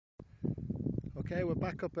Okay, we're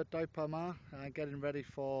back up at Doi Palmar, getting ready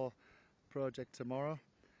for project tomorrow.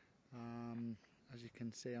 As you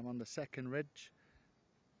can see, I'm on the second ridge.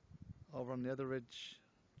 Over on the other ridge,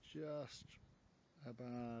 just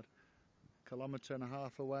about a kilometre and a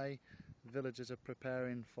half away, the villagers are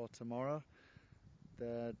preparing for tomorrow.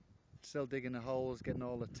 They're still digging the holes, getting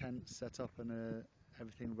all the tents set up and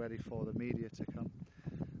everything ready for the media to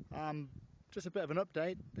come. Just a bit of an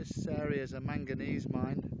update. This area is a manganese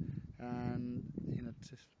mine, and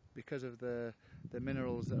because of the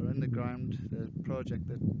minerals that are in the ground,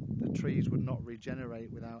 the trees would not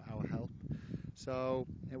regenerate without our help. So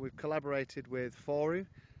we've collaborated with Foru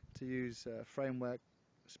to use framework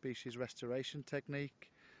species restoration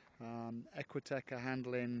technique. Equitech are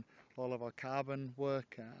handling all of our carbon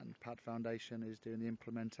work, and PATT Foundation is doing the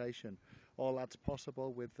implementation. All that's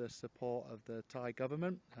possible with the support of the Thai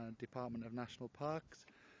government, Department of National Parks,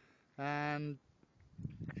 and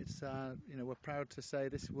it's we're proud to say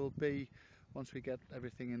this will be, once we get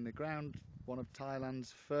everything in the ground, one of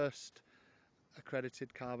Thailand's first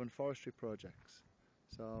accredited carbon forestry projects.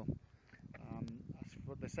 So that's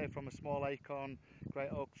what they say, from a small acorn great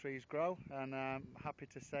oak trees grow, and I'm happy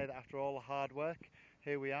to say that after all the hard work,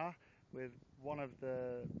 here we are with one of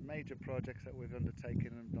the major projects that we've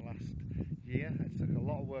undertaken in the last year. It took a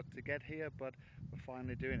lot of work to get here, but we're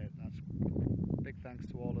finally doing it. That's big thanks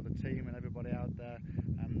to all of the team and everybody out there,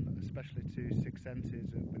 and especially to Six Senses.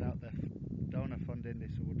 Without their donor funding,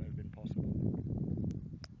 this wouldn't have been possible.